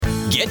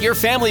Get your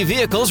family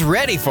vehicles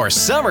ready for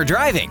summer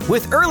driving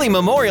with early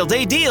Memorial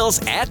Day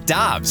deals at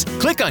Dobbs.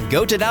 Click on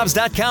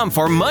GoToDobbs.com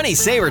for money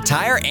saver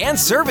tire and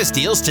service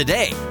deals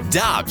today.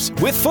 Dobbs,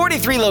 with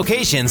 43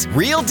 locations,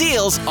 real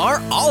deals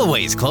are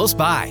always close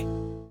by.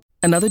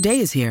 Another day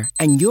is here,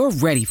 and you're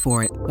ready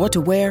for it. What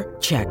to wear?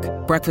 Check.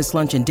 Breakfast,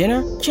 lunch, and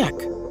dinner? Check.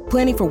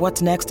 Planning for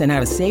what's next and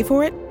how to save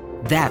for it?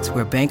 That's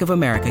where Bank of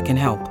America can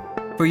help.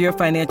 For your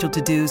financial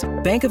to-dos,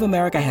 Bank of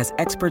America has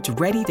experts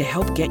ready to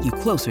help get you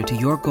closer to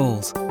your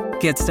goals.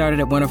 Get started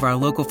at one of our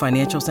local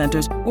financial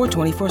centers or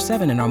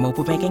 24/7 in our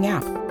mobile banking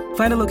app.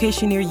 Find a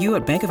location near you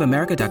at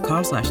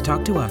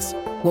bankofamerica.com/talktous.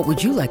 What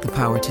would you like the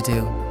power to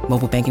do?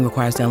 Mobile banking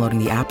requires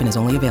downloading the app and is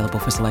only available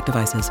for select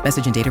devices.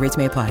 Message and data rates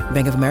may apply.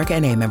 Bank of America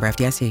N.A., member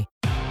FDIC.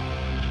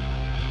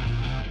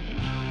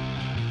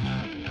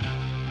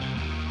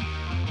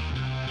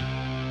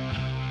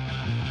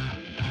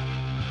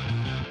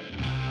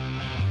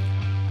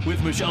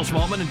 With Michelle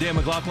Smallman and Dan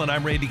McLaughlin,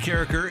 I'm Randy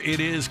Carricker.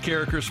 It is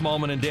Carricker,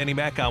 Smallman, and Danny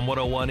Mac on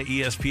 101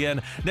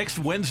 ESPN. Next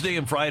Wednesday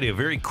and Friday, a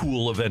very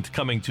cool event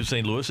coming to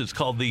St. Louis. It's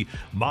called the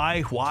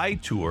My Why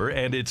Tour,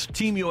 and it's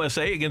Team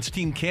USA against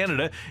Team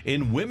Canada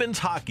in women's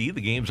hockey.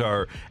 The games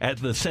are at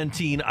the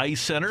Centene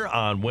Ice Center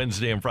on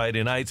Wednesday and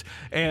Friday nights.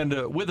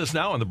 And with us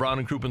now on the Brown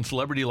and Crouppen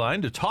Celebrity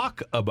Line to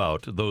talk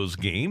about those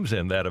games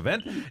and that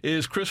event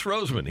is Chris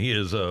Roseman. He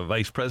is a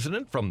vice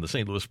president from the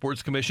St. Louis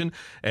Sports Commission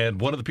and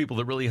one of the people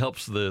that really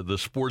helps the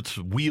sports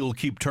wheel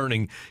keep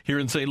turning here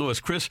in St. Louis.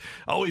 Chris,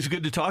 always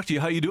good to talk to you.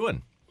 How you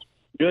doing?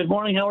 Good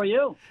morning. How are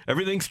you?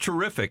 Everything's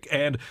terrific.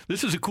 And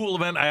this is a cool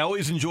event. I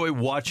always enjoy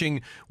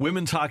watching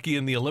women's hockey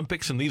in the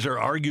Olympics, and these are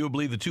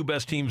arguably the two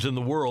best teams in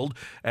the world.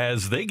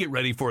 As they get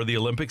ready for the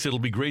Olympics, it'll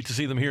be great to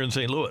see them here in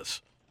St.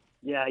 Louis.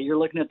 Yeah, you're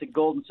looking at the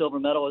gold and silver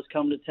medalists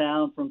come to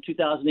town from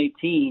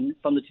 2018,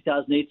 from the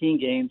 2018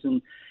 games.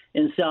 And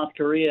in South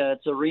Korea,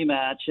 it's a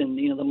rematch. And,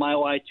 you know, the My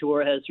Why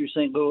Tour heads through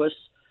St. Louis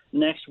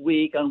next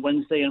week on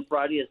Wednesday and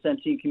Friday at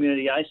Centene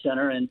Community Ice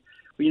Center. And,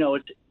 you know,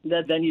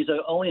 that venue's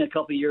only a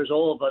couple of years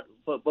old,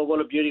 but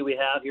what a beauty we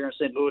have here in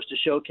St. Louis to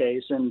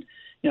showcase. And,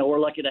 you know, we're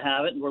lucky to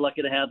have it, and we're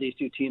lucky to have these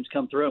two teams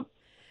come through.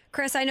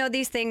 Chris, I know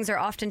these things are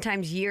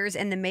oftentimes years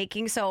in the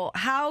making. So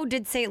how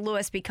did St.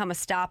 Louis become a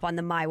stop on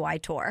the My Why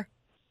Tour?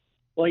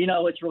 Well, you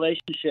know, it's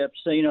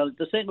relationships. So, you know,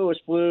 the St. Louis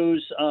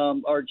Blues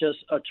are just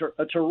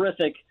a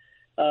terrific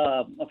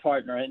a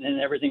partner in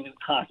everything with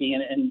hockey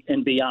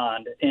and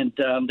beyond. And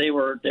they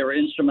were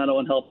instrumental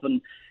in helping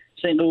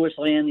St. Louis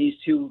land these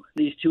two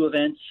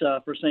events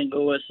for St.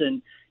 Louis.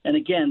 And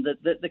again,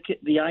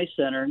 the Ice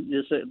Center,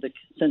 the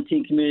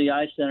Centene Community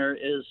Ice Center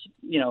is,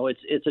 you know,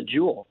 it's a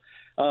jewel.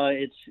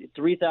 It's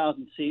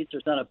 3,000 seats.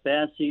 There's not a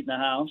bad seat in the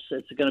house.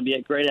 It's going to be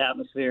a great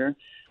atmosphere.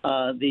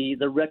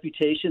 The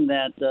reputation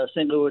that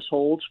St. Louis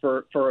holds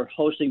for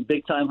hosting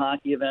big time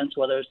hockey events,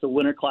 whether it's the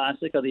Winter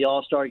Classic or the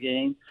All-Star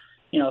Game.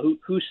 You know,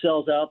 who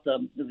sells out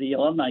the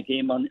alumni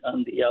game on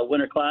the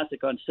Winter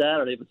Classic on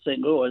Saturday with St.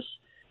 Louis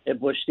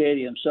at Busch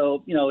Stadium.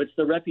 So, you know, it's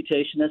the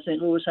reputation that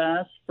St. Louis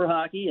has for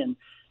hockey, and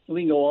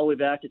we can go all the way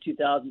back to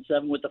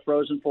 2007 with the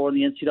Frozen Four in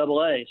the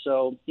NCAA.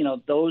 So, you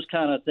know, those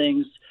kind of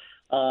things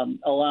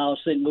allow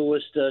St.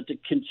 Louis to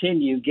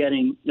continue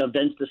getting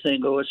events to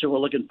St. Louis, and we're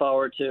looking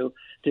forward to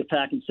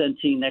packing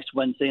Centene next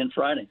Wednesday and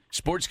Friday.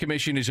 Sports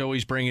Commission is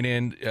always bringing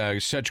in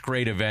such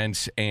great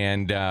events,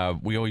 and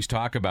we always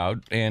talk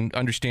about, and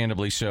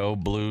understandably so,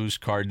 Blues,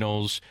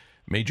 Cardinals,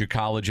 major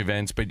college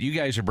events, but you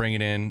guys are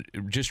bringing in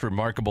just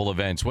remarkable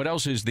events. What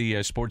else is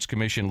the Sports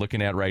Commission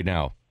looking at right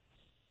now?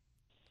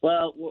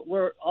 Well,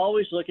 we're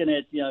always looking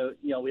at, you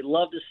know, we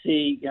love to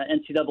see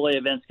NCAA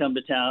events come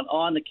to town.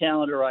 On the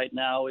calendar right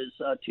now is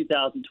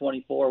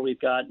 2024. We've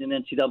got an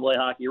NCAA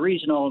hockey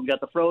regional. We've got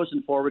the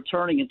Frozen Four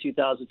returning in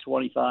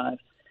 2025,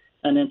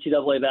 and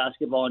NCAA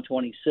basketball in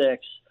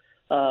 26.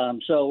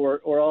 So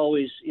we're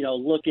always, you know,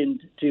 looking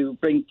to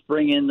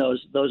bring in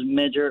those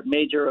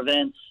major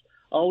events.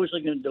 Always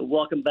looking to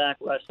welcome back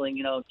wrestling.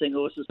 You know, St.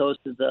 Louis has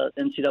hosted the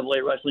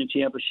NCAA wrestling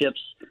championships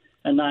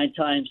 9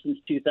 times since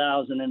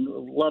 2000, and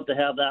would love to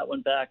have that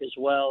one back as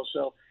well.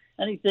 So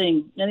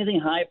anything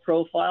high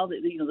profile that,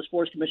 you know, the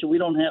Sports Commission, we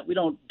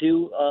don't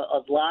do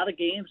a lot of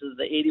games,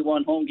 the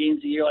 81 home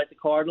games a year like the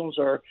Cardinals,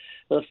 or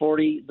the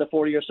 40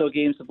 or so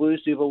games the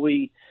Blues do, but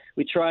we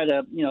try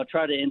to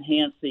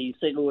enhance the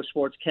St. Louis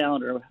sports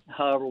calendar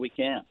however we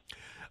can.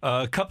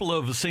 A couple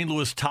of St.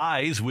 Louis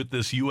ties with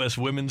this U.S.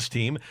 women's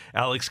team.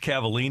 Alex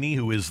Cavallini,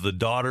 who is the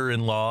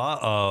daughter-in-law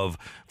of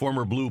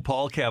former Blue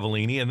Paul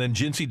Cavallini, and then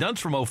Jinsey Dunce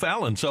from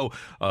O'Fallon. So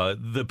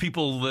the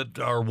people that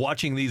are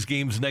watching these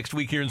games next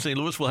week here in St.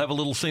 Louis will have a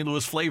little St.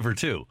 Louis flavor,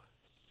 too.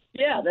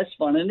 Yeah, that's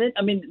fun. And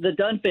the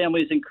Dunn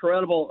family is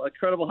incredible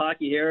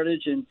hockey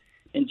heritage, and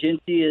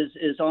Jinsey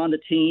is on the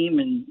team,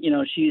 and, you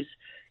know, she's,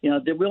 you know,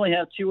 they really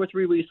have 2 or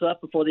 3 weeks left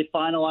before they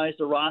finalize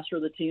the roster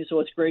of the team. So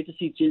it's great to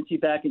see Jinsey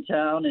back in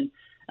town, and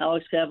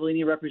Alex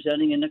Cavallini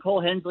representing, and Nicole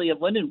Hensley of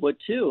Lindenwood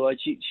too.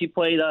 She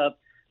played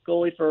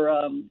goalie for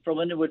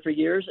Lindenwood for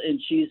years, and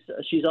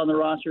she's on the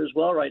roster as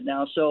well right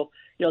now. So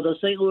those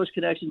St. Louis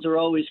connections are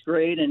always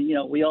great, and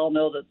we all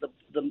know that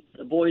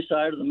the boys'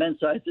 side or the men's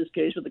side, in this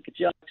case, with the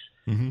Kajuks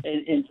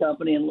and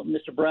company and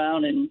Mr.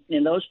 Brown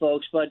and those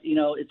folks. But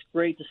it's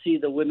great to see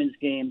the women's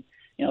game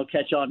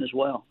catch on as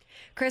well.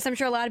 Chris, I'm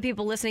sure a lot of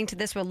people listening to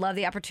this would love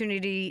the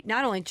opportunity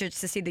not only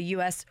just to see the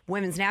U.S.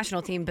 women's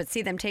national team, but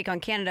see them take on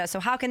Canada. So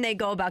how can they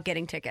go about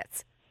getting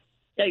tickets?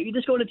 Yeah, you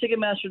just go to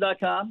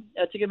Ticketmaster.com.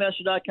 At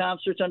Ticketmaster.com,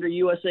 search under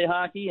USA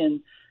Hockey,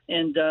 and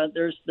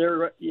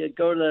you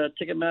go to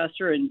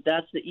Ticketmaster, and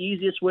that's the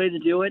easiest way to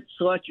do it.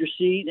 Select your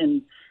seat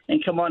and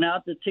come on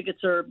out. The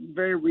tickets are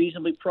very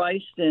reasonably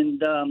priced,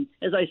 and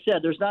as I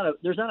said, there's not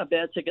a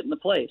bad ticket in the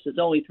place. It's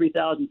only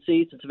 3,000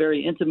 seats. It's a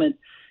very intimate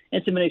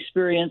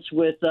experience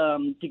with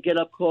to get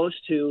up close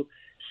to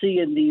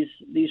seeing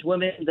these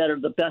women that are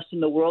the best in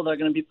the world are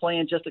going to be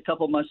playing just a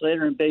couple of months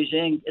later in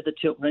Beijing at the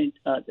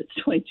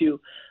 22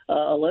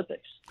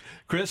 Olympics.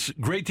 Chris,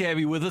 great to have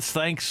you with us.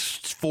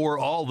 Thanks for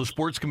all the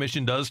Sports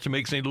Commission does to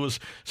make St. Louis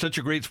such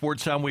a great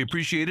sports town. We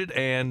appreciate it,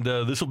 and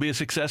this will be a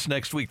success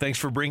next week. Thanks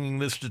for bringing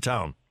this to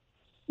town.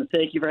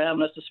 Thank you for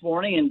having us this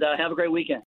morning, and have a great weekend.